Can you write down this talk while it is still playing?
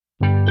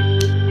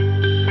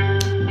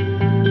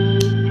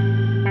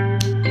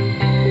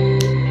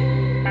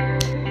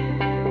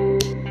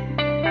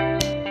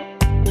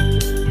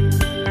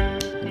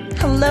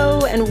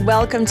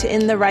welcome to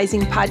In the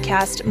Rising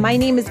podcast. My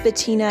name is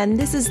Bettina, and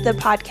this is the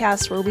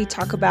podcast where we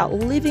talk about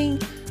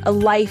living a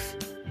life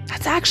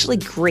that's actually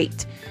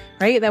great,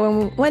 right? That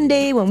one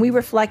day when we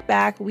reflect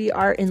back, we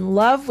are in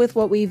love with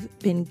what we've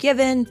been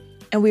given,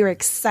 and we are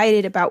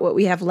excited about what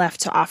we have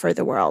left to offer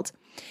the world.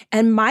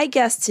 And my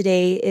guest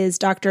today is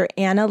Dr.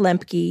 Anna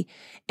Lembke,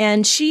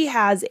 and she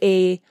has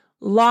a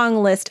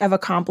long list of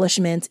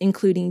accomplishments,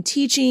 including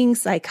teaching,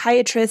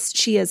 psychiatrist.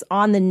 She is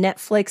on the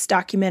Netflix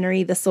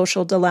documentary, The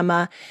Social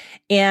Dilemma,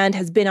 and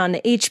has been on the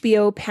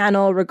HBO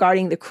panel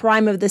regarding the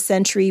crime of the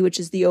century, which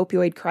is the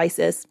opioid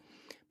crisis.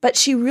 But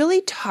she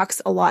really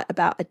talks a lot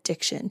about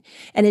addiction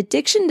and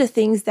addiction to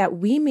things that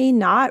we may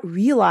not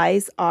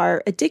realize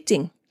are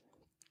addicting,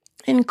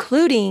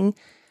 including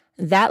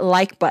that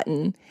like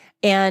button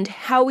and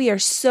how we are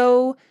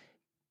so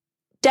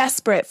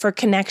desperate for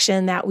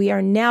connection that we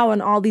are now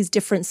on all these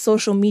different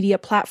social media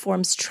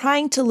platforms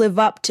trying to live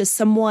up to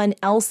someone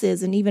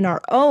else's and even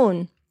our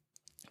own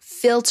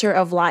filter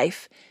of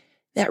life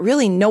that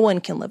really no one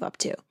can live up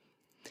to.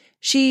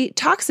 She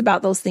talks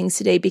about those things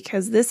today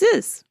because this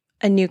is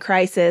a new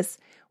crisis.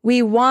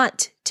 We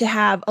want to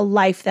have a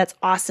life that's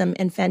awesome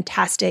and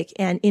fantastic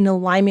and in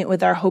alignment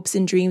with our hopes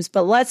and dreams.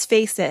 But let's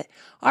face it,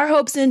 our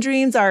hopes and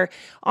dreams are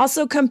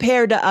also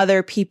compared to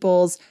other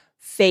people's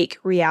fake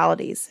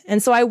realities.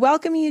 And so I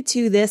welcome you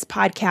to this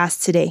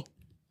podcast today.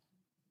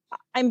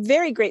 I'm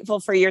very grateful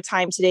for your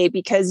time today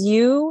because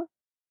you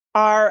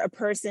are a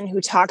person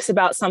who talks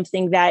about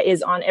something that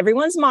is on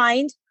everyone's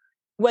mind,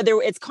 whether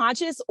it's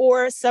conscious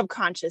or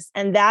subconscious,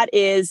 and that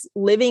is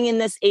living in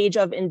this age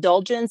of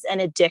indulgence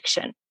and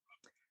addiction.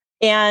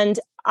 And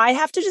I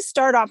have to just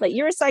start off that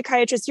you're a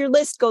psychiatrist, your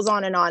list goes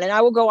on, and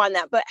I will go on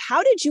that. But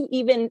how did you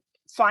even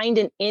find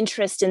an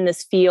interest in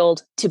this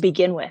field to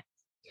begin with?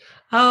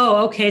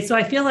 Oh, okay. So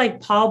I feel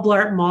like Paul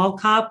Blart Mall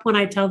Cop when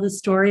I tell this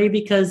story,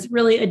 because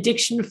really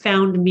addiction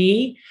found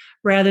me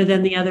rather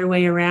than the other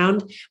way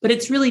around. But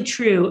it's really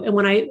true. And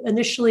when I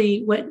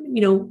initially went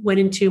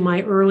into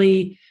my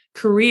early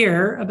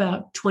career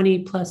about 20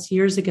 plus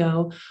years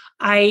ago,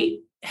 I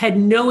had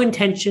no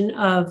intention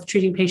of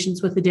treating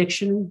patients with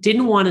addiction,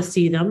 didn't want to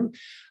see them,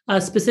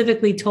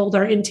 specifically told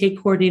our intake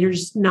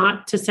coordinators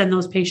not to send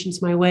those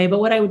patients my way.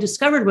 But what I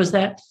discovered was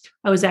that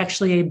I was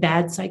actually a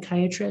bad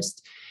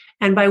psychiatrist.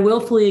 And by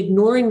willfully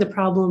ignoring the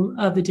problem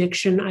of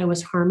addiction, I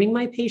was harming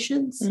my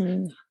patients.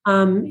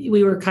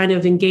 We were kind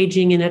of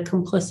engaging in a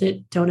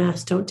complicit don't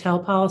ask, don't tell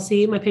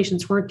policy. My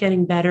patients weren't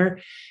getting better.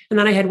 And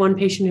then I had one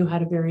patient who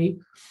had a very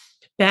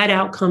bad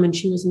outcome, and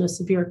she was in a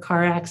severe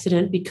car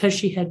accident because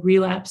she had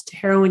relapsed to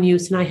heroin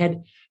use. And I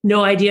had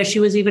no idea she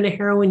was even a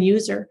heroin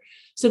user.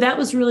 So that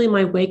was really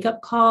my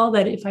wake-up call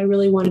that if I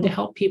really wanted to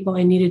help people,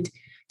 I needed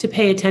to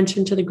pay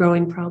attention to the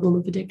growing problem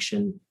of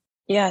addiction.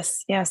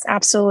 Yes,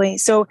 absolutely.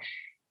 So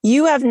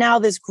you have now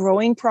this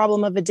growing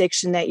problem of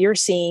addiction that you're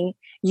seeing.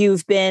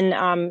 You've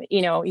been,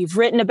 you've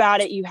written about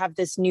it. You have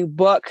this new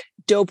book,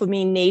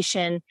 Dopamine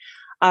Nation,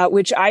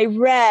 which I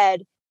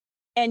read.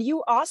 And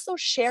you also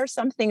share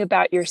something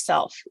about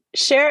yourself.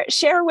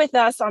 Share with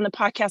us on the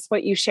podcast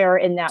what you share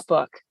in that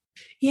book.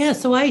 Yeah,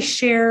 so I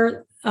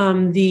share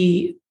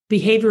the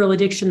behavioral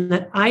addiction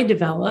that I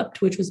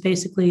developed, which was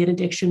basically an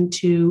addiction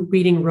to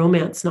reading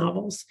romance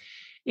novels.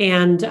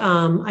 And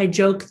I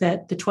joke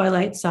that the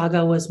Twilight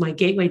Saga was my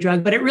gateway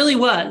drug, but it really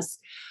was.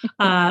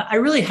 I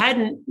really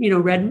hadn't,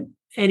 read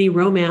any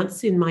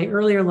romance in my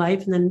earlier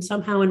life. And then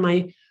somehow in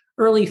my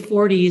early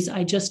 40s,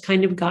 I just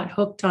kind of got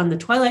hooked on the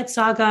Twilight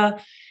Saga.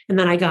 And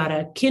then I got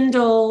a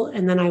Kindle,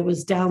 and then I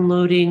was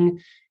downloading,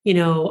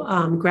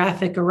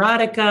 graphic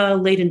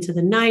erotica late into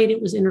the night.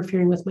 It was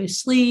interfering with my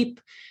sleep,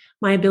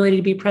 my ability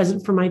to be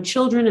present for my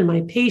children and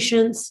my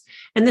patients.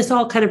 And this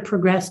all kind of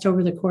progressed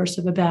over the course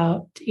of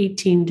about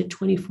 18 to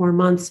 24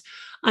 months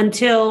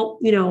until,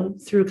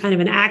 through kind of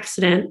an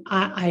accident,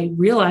 I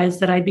realized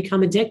that I'd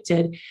become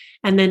addicted,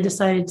 and then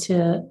decided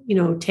to,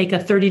 take a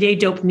 30-day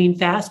dopamine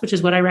fast, which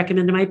is what I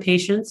recommend to my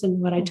patients and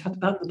what I talk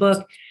about in the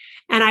book.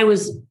 And I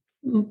was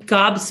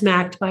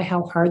gobsmacked by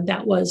how hard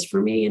that was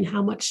for me and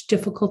how much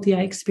difficulty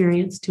I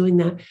experienced doing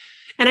that.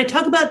 And I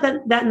talk about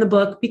that in the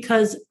book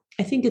because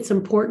I think it's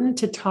important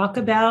to talk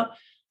about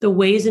the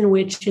ways in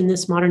which in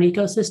this modern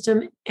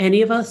ecosystem,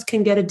 any of us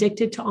can get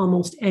addicted to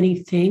almost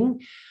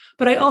anything.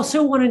 But I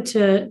also wanted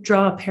to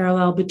draw a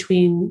parallel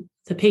between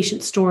the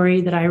patient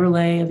story that I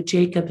relay of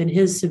Jacob and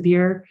his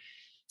severe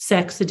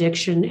sex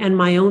addiction and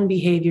my own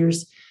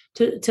behaviors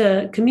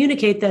to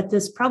communicate that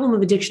this problem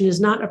of addiction is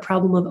not a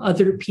problem of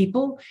other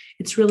people.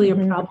 It's really a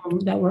problem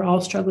that we're all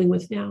struggling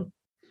with now.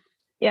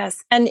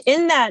 Yes. And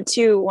in that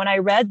too, when I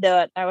read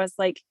that, I was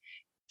like,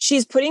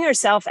 she's putting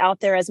herself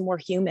out there as more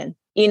human.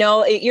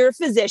 You're a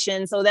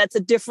physician, so that's a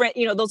different,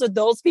 those are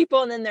those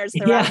people. And then there's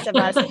the rest of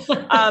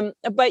us.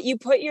 But you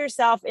put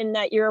yourself in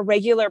that you're a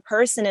regular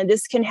person, and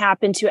this can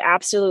happen to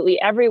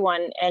absolutely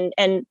everyone,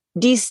 and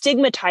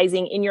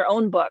destigmatizing in your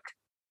own book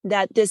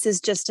that this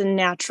is just a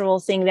natural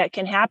thing that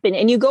can happen.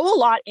 And you go a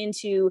lot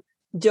into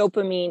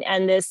dopamine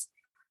and this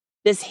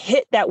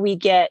hit that we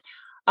get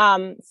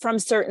from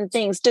certain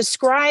things.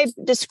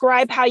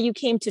 Describe how you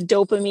came to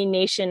Dopamine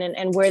Nation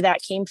and where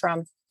that came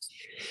from.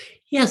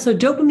 Yeah, so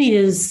dopamine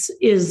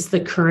is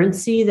the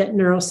currency that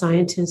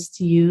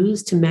neuroscientists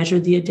use to measure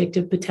the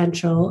addictive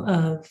potential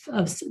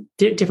of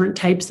different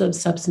types of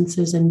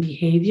substances and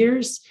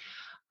behaviors.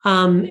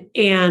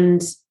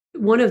 And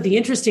one of the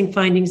interesting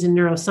findings in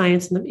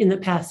neuroscience in the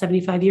past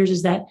 75 years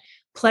is that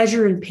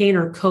pleasure and pain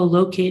are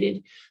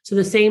co-located. So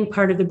the same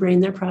part of the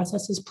brain that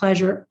processes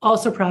pleasure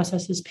also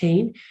processes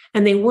pain,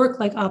 and they work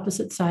like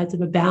opposite sides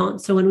of a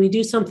balance. So when we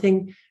do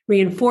something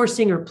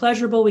reinforcing or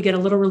pleasurable, we get a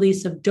little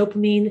release of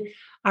dopamine,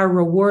 our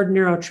reward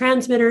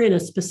neurotransmitter, in a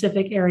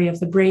specific area of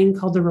the brain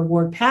called the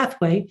reward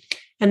pathway,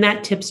 and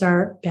that tips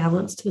our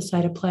balance to the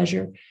side of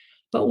pleasure.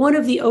 But one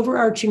of the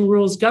overarching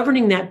rules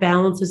governing that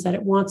balance is that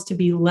it wants to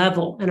be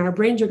level, and our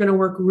brains are going to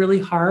work really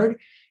hard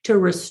to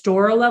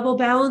restore a level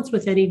balance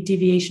with any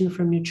deviation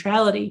from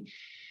neutrality.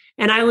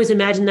 And I always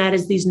imagine that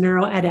as these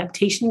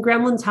neuroadaptation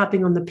gremlins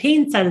hopping on the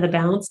pain side of the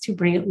balance to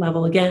bring it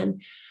level again.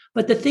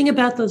 But the thing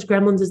about those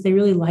gremlins is they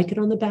really like it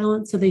on the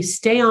balance, so they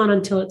stay on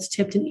until it's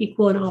tipped an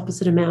equal and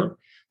opposite amount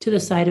to the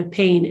side of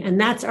pain.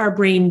 And that's our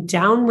brain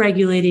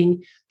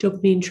down-regulating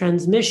dopamine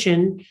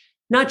transmission,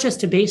 not just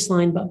to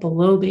baseline, but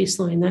below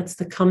baseline. That's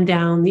the come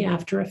down, the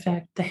after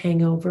effect, the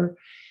hangover.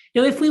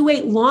 Now, if we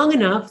wait long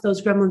enough,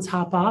 those gremlins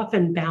hop off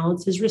and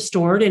balance is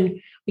restored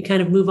and we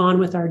kind of move on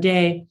with our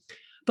day.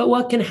 But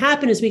what can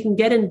happen is we can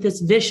get into this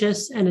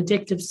vicious and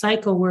addictive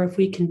cycle where if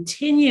we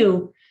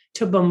continue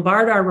to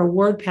bombard our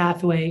reward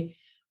pathway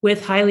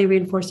with highly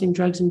reinforcing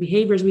drugs and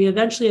behaviors, we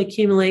eventually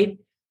accumulate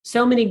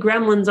so many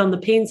gremlins on the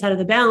pain side of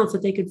the balance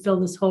that they could fill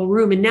this whole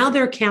room. And now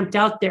they're camped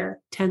out there,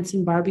 tents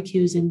and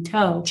barbecues in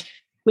tow,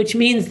 which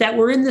means that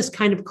we're in this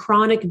kind of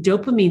chronic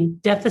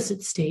dopamine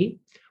deficit state,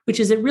 which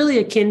is really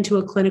akin to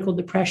a clinical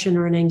depression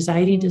or an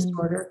anxiety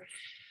disorder,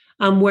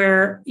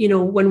 where,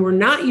 when we're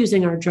not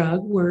using our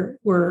drug,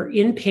 we're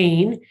in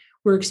pain,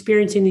 we're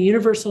experiencing the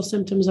universal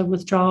symptoms of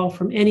withdrawal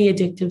from any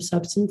addictive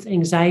substance: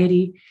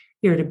 anxiety,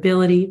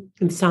 irritability,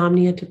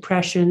 insomnia,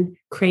 depression,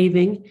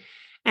 craving.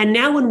 And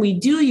now when we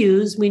do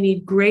use, we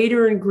need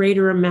greater and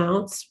greater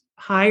amounts,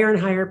 higher and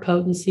higher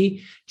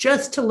potency,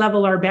 just to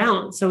level our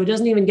balance. So it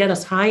doesn't even get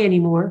us high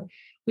anymore.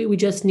 We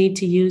just need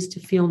to use to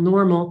feel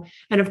normal.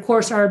 And of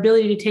course, our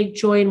ability to take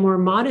joy in more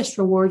modest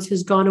rewards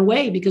has gone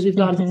away because we've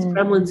got these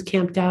gremlins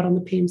camped out on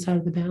the pain side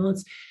of the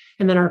balance.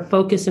 And then our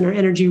focus and our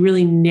energy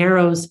really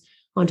narrows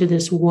onto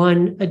this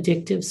one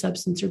addictive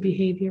substance or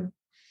behavior.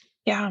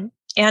 Yeah.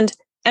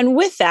 And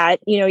with that,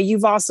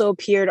 you've also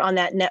appeared on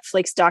that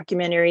Netflix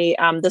documentary,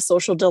 The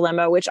Social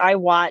Dilemma, which I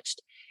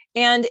watched.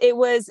 And it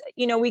was,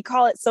 we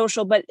call it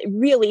social, but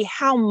really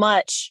how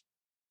much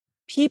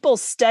people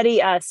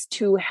study us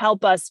to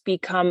help us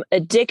become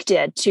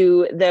addicted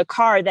to the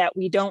car that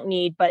we don't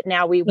need, but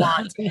now we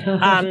want,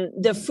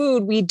 the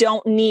food we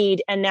don't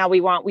need, and now we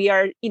want. We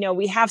are,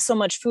 we have so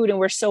much food and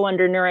we're so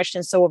undernourished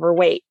and so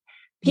overweight.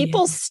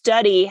 People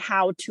study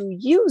how to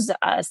use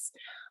us.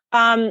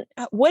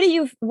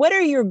 What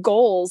are your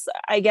goals,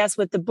 I guess,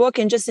 with the book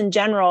and just in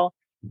general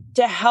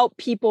to help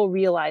people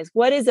realize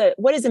what is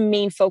a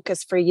main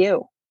focus for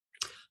you?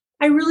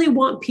 I really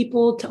want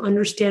people to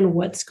understand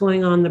what's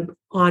going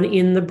on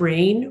in the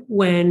brain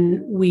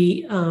when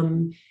we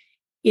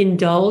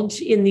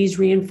indulge in these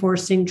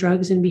reinforcing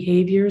drugs and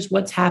behaviors,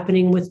 what's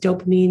happening with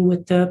dopamine,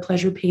 with the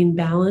pleasure-pain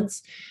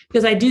balance.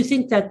 Because I do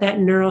think that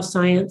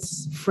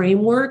neuroscience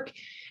framework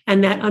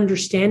and that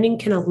understanding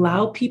can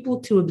allow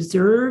people to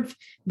observe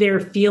their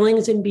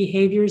feelings and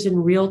behaviors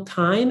in real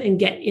time and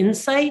get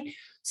insight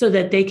so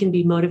that they can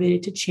be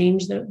motivated to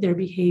change their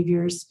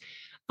behaviors.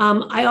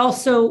 I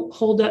also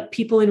hold up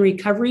people in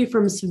recovery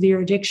from severe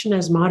addiction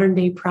as modern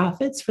day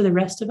prophets for the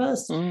rest of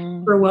us,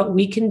 for what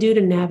we can do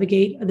to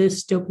navigate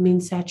this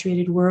dopamine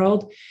saturated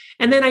world.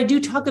 And then I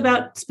do talk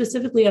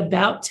specifically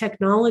about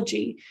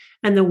technology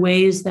and the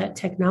ways that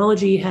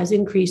technology has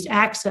increased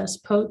access,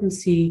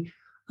 potency,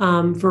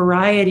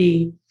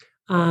 variety,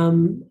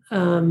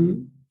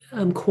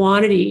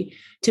 quantity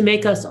to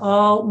make us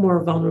all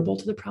more vulnerable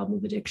to the problem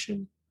of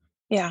addiction.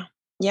 Yeah.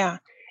 Yeah.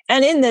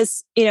 And in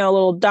this,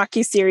 little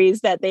docuseries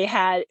that they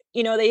had,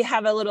 they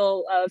have a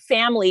little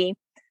family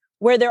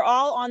where they're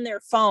all on their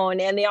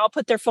phone and they all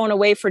put their phone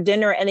away for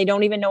dinner and they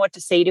don't even know what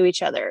to say to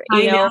each other.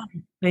 I know.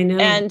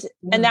 And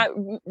that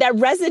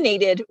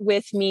resonated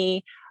with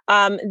me,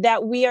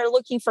 that we are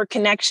looking for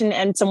connection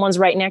and someone's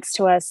right next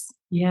to us.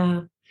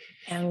 Yeah.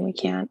 And we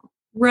can't.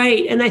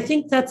 Right. And I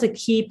think that's a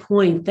key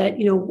point that,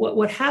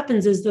 what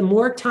happens is the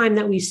more time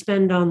that we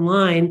spend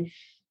online,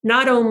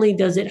 not only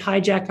does it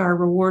hijack our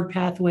reward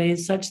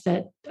pathways such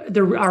that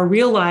our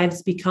real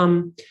lives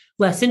become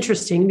less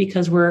interesting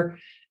because we're,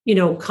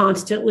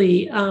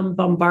 constantly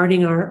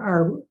bombarding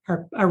our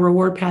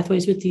reward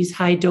pathways with these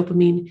high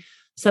dopamine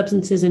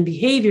substances and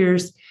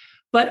behaviors,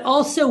 but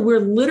also we're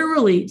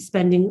literally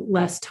spending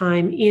less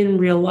time in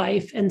real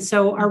life. And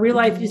so our real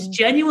life is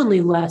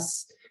genuinely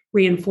less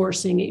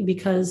reinforcing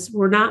because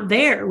we're not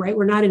there, right?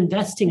 We're not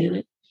investing in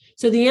it.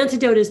 So the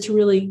antidote is to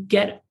really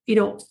get,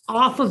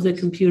 off of the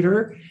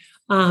computer,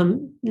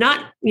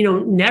 Not,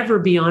 never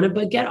be on it,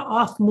 but get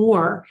off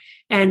more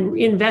and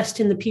invest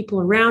in the people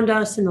around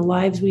us and the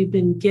lives we've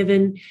been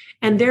given,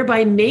 and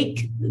thereby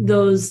make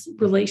those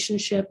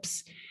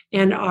relationships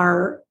and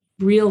our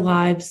real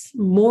lives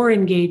more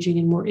engaging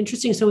and more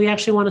interesting. So we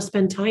actually want to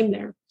spend time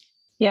there.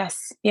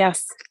 Yes,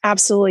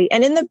 absolutely.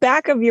 And in the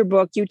back of your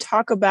book, you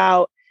talk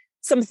about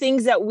some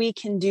things that we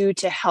can do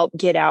to help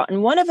get out.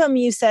 And one of them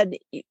you said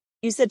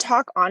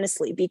talk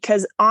honestly,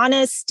 because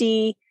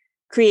honesty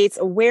creates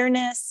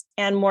awareness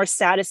and more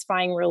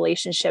satisfying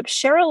relationships.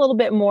 Share a little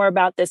bit more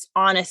about this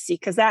honesty,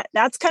 because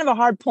that's kind of a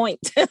hard point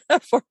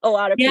for a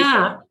lot of people.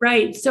 Yeah,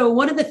 right. So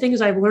one of the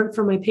things I've learned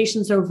from my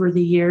patients over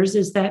the years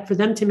is that for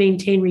them to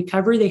maintain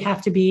recovery, they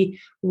have to be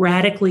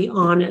radically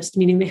honest,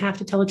 meaning they have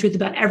to tell the truth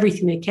about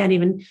everything. They can't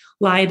even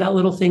lie about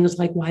little things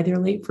like why they're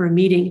late for a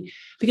meeting,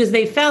 because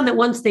they found that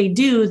once they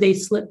do, they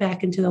slip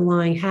back into the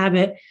lying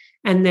habit.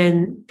 And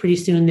then pretty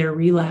soon they're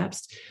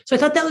relapsed. So I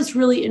thought that was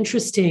really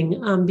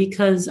interesting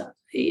because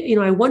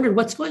I wondered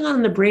what's going on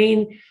in the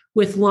brain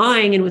with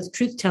lying and with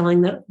truth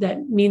telling.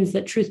 That means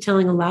that truth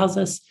telling allows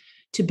us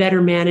to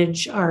better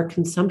manage our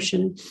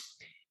consumption.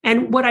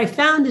 And what I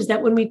found is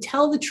that when we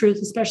tell the truth,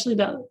 especially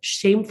about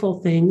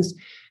shameful things,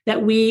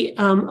 that we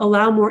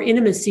allow more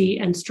intimacy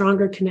and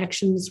stronger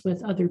connections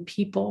with other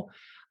people.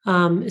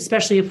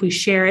 Especially if we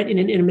share it in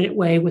an intimate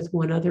way with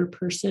one other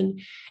person.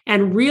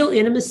 And real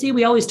intimacy,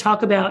 we always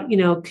talk about,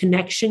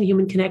 connection,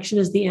 human connection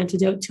is the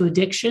antidote to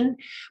addiction,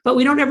 but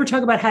we don't ever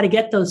talk about how to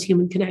get those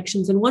human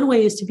connections. And one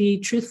way is to be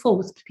truthful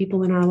with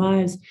people in our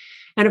lives.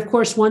 And of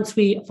course, once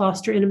we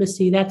foster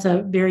intimacy, that's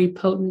a very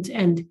potent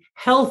and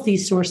healthy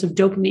source of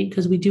dopamine,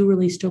 because we do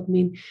release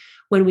dopamine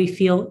when we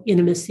feel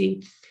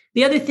intimacy.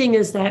 The other thing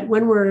is that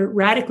when we're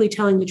radically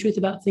telling the truth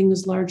about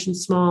things large and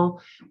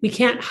small, we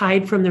can't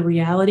hide from the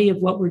reality of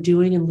what we're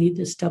doing and lead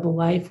this double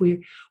life.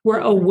 We're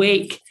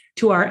awake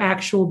to our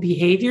actual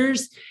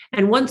behaviors.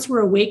 And once we're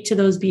awake to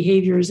those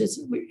behaviors,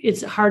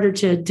 it's harder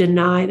to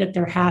deny that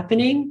they're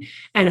happening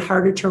and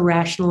harder to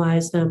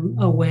rationalize them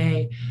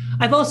away.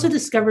 I've also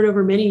discovered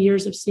over many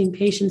years of seeing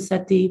patients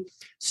that the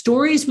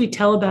stories we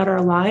tell about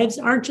our lives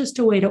aren't just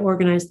a way to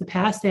organize the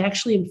past, they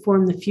actually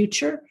inform the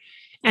future.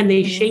 And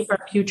they shape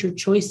our future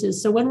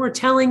choices. So when we're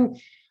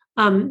telling,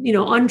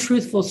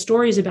 untruthful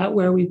stories about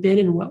where we've been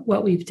and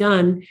what we've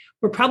done,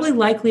 we're probably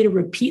likely to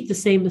repeat the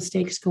same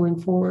mistakes going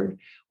forward.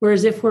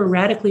 Whereas if we're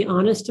radically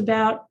honest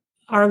about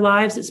our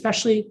lives,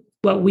 especially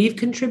what we've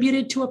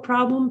contributed to a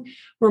problem,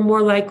 we're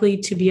more likely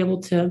to be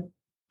able to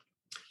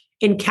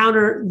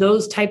encounter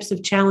those types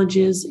of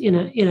challenges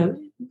in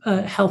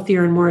a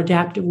healthier and more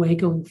adaptive way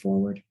going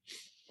forward.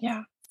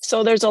 Yeah.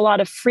 So there's a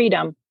lot of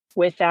freedom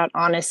with that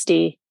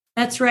honesty.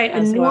 That's right.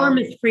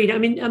 Enormous freedom. I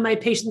mean, my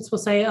patients will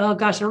say, oh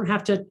gosh, I don't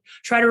have to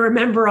try to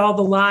remember all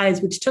the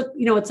lies, which took,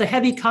 it's a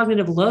heavy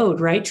cognitive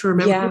load, right? To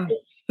remember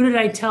who did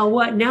I tell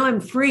what? Now I'm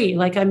free.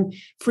 Like I'm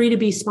free to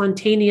be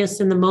spontaneous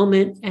in the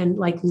moment and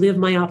like live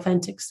my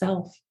authentic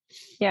self.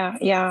 Yeah.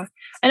 Yeah.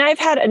 And I've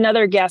had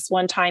another guest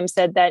one time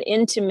said that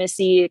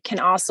intimacy can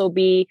also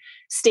be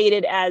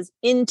stated as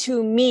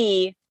into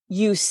me,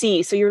 you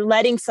see. So you're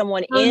letting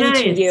someone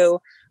into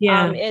you.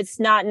 Yeah. It's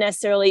not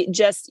necessarily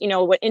just,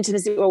 what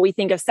intimacy, what we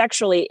think of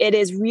sexually. It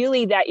is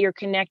really that you're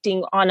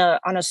connecting on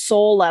a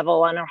soul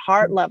level, on a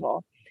heart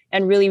level,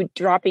 and really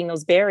dropping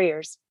those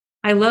barriers.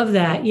 I love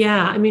that.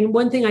 Yeah. I mean,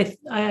 one thing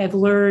I've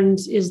learned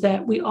is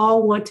that we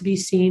all want to be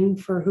seen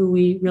for who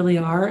we really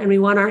are, and we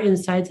want our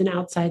insides and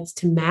outsides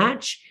to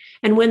match.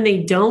 And when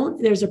they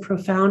don't, there's a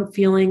profound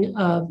feeling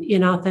of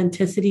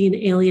inauthenticity and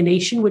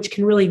alienation, which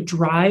can really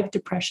drive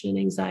depression and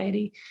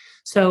anxiety.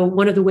 So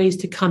one of the ways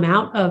to come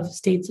out of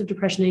states of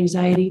depression and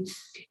anxiety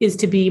is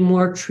to be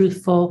more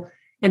truthful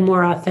and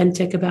more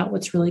authentic about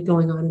what's really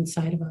going on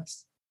inside of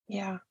us.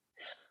 Yeah.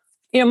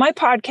 My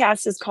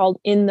podcast is called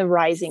In the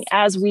Rising,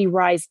 as we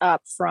rise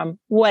up from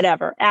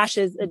whatever,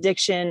 ashes,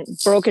 addiction,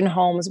 broken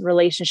homes,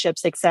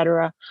 relationships,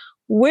 etc.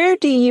 Where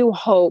do you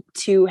hope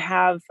to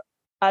have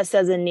us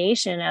as a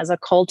nation, as a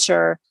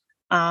culture,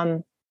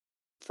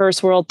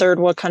 first world, third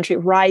world country,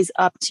 rise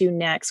up to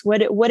next?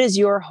 What is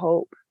your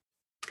hope?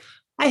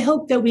 I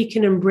hope that we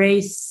can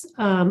embrace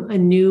a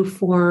new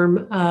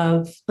form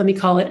of, let me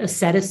call it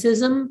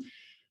asceticism.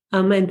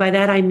 And by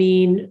that, I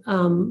mean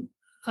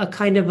a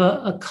kind of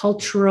a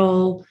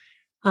cultural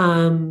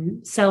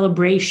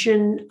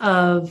celebration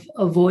of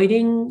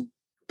avoiding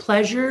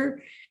pleasure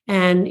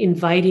and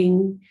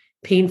inviting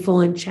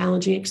painful and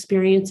challenging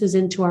experiences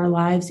into our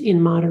lives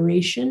in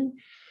moderation,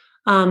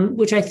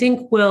 which I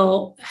think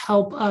will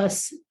help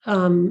us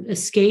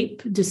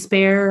escape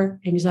despair,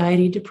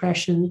 anxiety,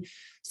 depression,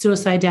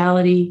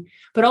 suicidality,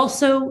 but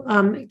also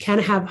can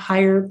have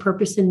higher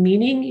purpose and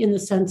meaning in the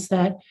sense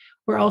that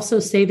we're also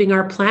saving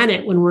our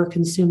planet when we're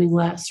consuming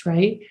less,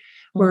 right?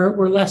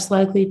 We're less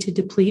likely to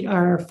deplete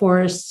our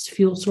forests,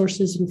 fuel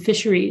sources, and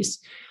fisheries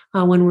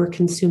when we're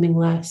consuming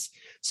less.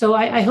 So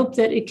I hope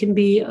that it can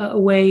be a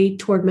way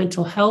toward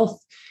mental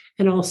health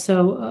and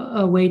also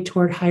a way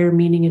toward higher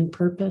meaning and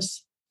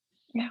purpose.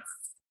 Yeah.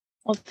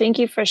 Well, thank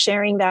you for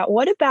sharing that.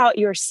 What about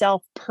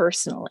yourself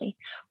personally?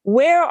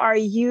 Where are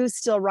you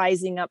still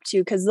rising up to?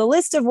 Because the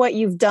list of what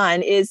you've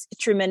done is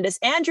tremendous,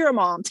 and you're a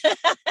mom. And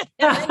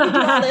you do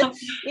all this,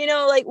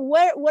 like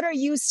what are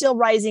you still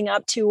rising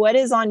up to? What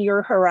is on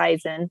your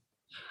horizon?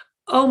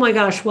 Oh my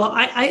gosh. Well,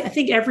 I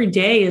think every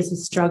day is a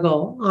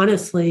struggle,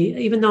 honestly.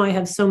 Even though I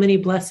have so many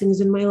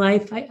blessings in my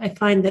life, I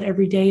find that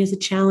every day is a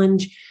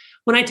challenge.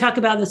 When I talk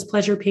about this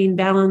pleasure pain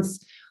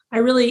balance, I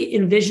really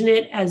envision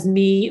it as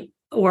me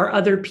or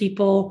other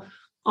people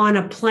on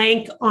a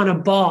plank on a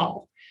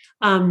ball,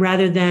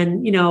 rather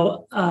than,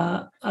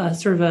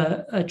 sort of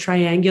a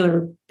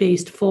triangular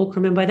based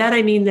fulcrum. And by that,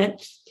 I mean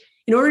that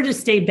in order to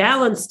stay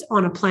balanced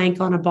on a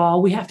plank on a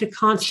ball, we have to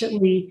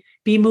constantly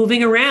be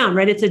moving around,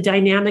 right? It's a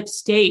dynamic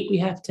state. We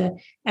have to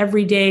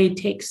every day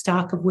take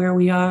stock of where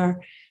we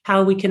are,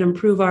 how we can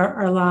improve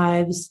our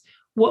lives,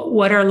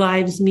 what our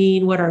lives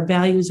mean, what our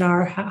values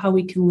are, how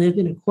we can live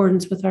in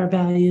accordance with our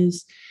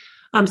values.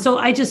 So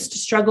I just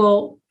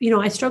struggle,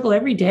 I struggle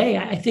every day.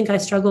 I think I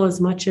struggle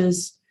as much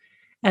as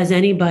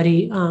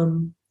anybody,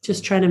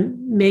 just trying to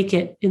make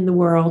it in the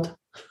world.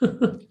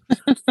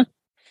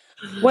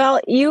 Well,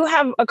 you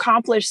have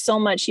accomplished so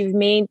much. You've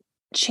made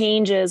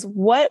changes.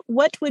 What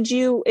would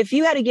you, if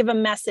you had to give a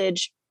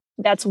message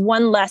that's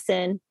one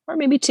lesson or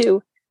maybe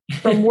two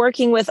from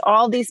working with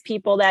all these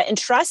people that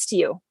entrust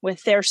you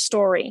with their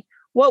story,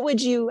 how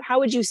would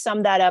you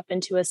sum that up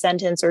into a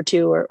sentence or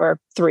two or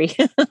three?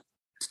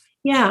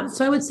 Yeah.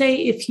 So I would say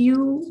if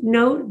you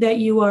note that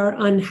you are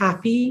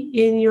unhappy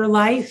in your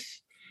life,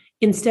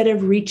 instead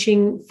of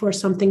reaching for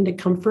something to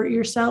comfort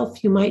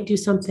yourself, you might do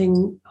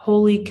something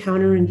wholly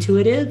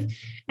counterintuitive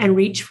and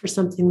reach for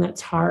something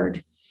that's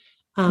hard.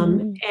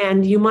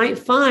 And you might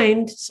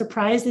find,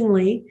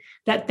 surprisingly,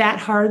 that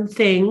hard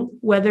thing,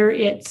 whether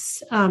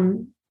it's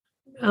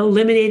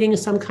eliminating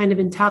some kind of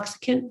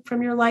intoxicant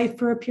from your life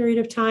for a period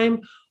of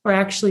time, or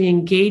actually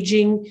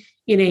engaging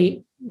in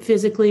a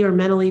physically or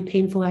mentally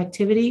painful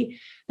activity,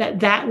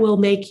 that will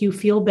make you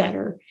feel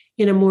better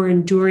in a more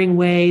enduring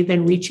way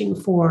than reaching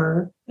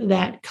for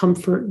that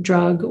comfort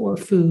drug or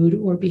food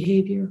or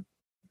behavior.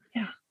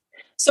 Yeah.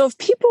 So if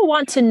people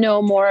want to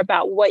know more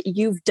about what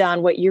you've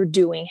done, what you're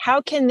doing,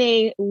 how can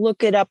they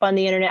look it up on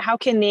the internet? How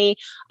can they,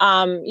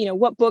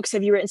 what books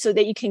have you written so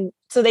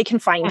they can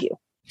find you?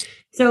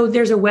 So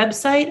there's a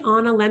website,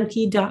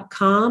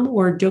 AnnaLemke.com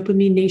or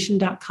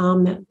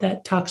DopamineNation.com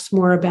that talks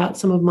more about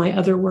some of my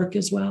other work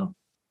as well.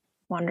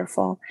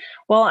 Wonderful.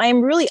 Well, I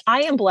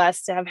am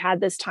blessed to have had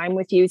this time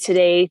with you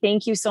today.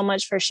 Thank you so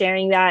much for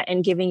sharing that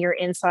and giving your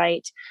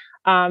insight.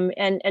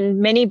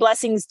 And many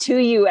blessings to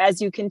you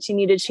as you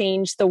continue to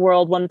change the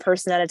world one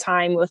person at a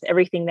time with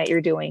everything that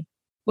you're doing.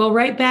 Well,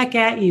 right back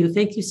at you.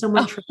 Thank you so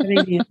much for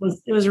having me.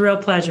 It was a real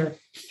pleasure.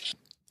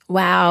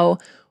 Wow.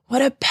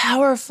 What a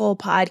powerful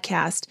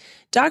podcast.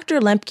 Dr.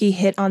 Lemke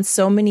hit on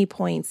so many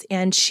points,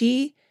 and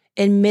she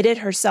admitted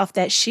herself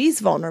that she's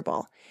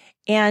vulnerable.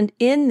 And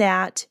in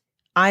that,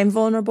 I'm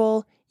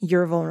vulnerable,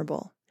 you're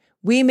vulnerable.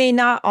 We may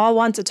not all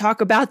want to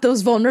talk about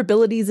those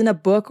vulnerabilities in a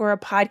book or a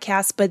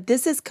podcast, but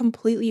this is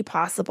completely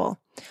possible.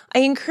 I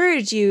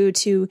encourage you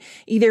to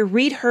either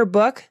read her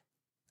book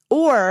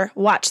or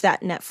watch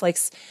that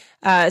Netflix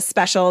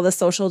special, The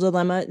Social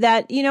Dilemma,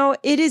 that,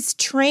 it is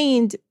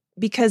trained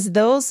because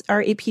those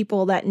are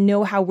people that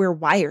know how we're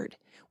wired.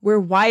 We're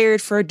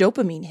wired for a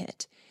dopamine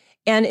hit.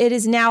 And it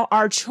is now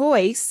our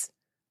choice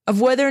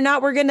of whether or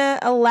not we're going to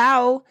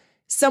allow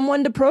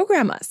someone to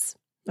program us.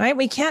 Right?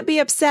 We can't be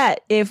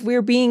upset if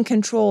we're being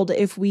controlled,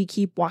 if we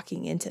keep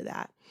walking into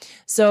that.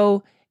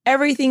 So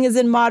everything is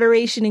in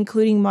moderation,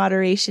 including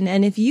moderation.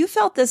 And if you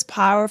felt this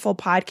powerful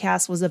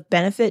podcast was of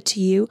benefit to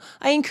you,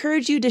 I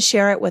encourage you to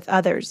share it with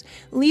others.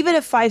 Leave it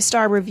a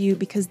 5-star review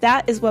because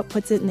that is what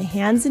puts it in the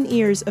hands and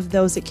ears of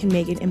those it can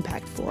make an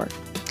impact for.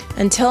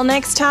 Until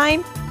next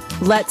time,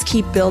 let's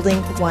keep building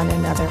one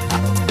another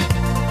up.